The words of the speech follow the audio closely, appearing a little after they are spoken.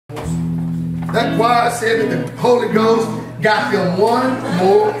That choir said that the Holy Ghost got them one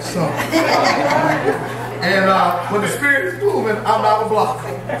more song. And when the Spirit is moving, I'm not a blocker.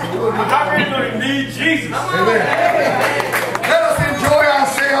 I really need Jesus. Amen. Let us enjoy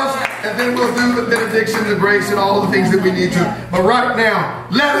ourselves, and then we'll do the benediction, the grace, and all the things that we need to. But right now,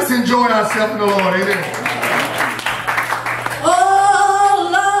 let us enjoy ourselves in the Lord. Amen. Oh,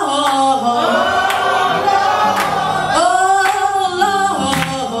 Lord.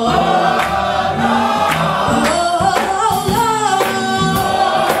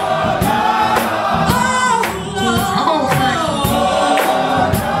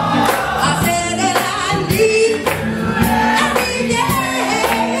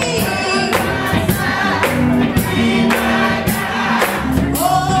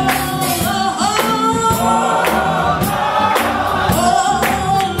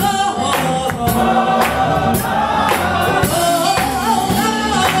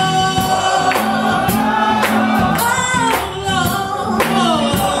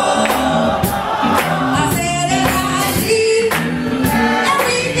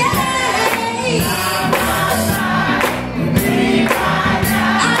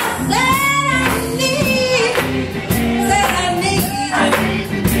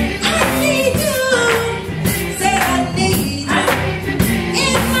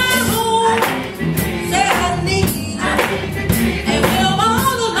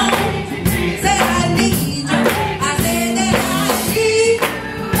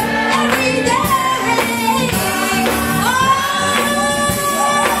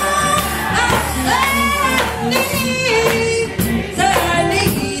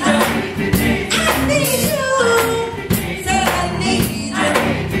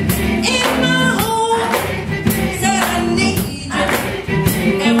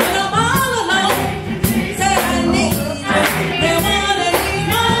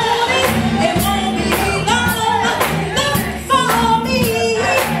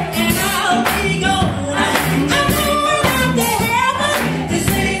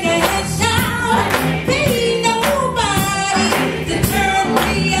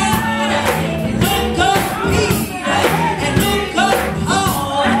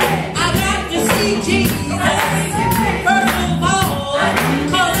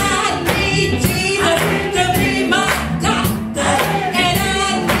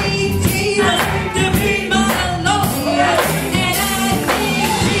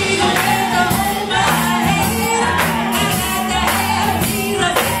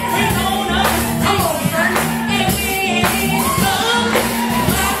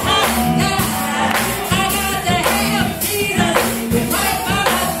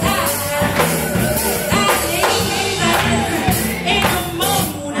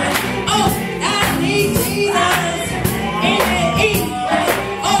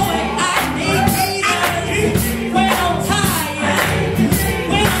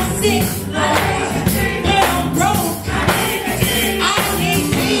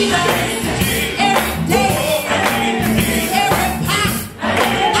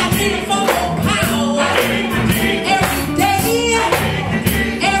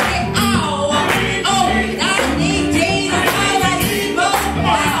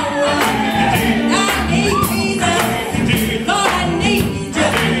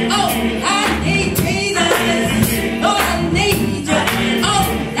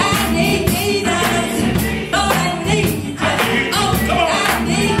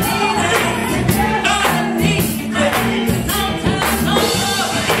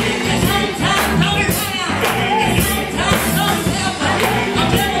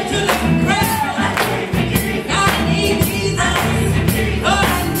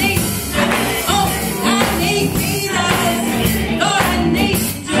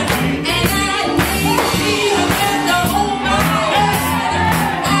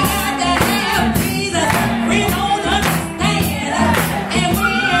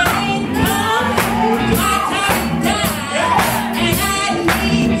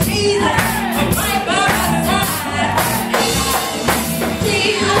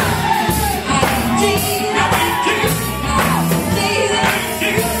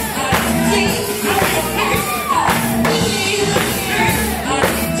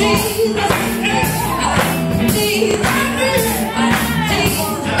 Jesus.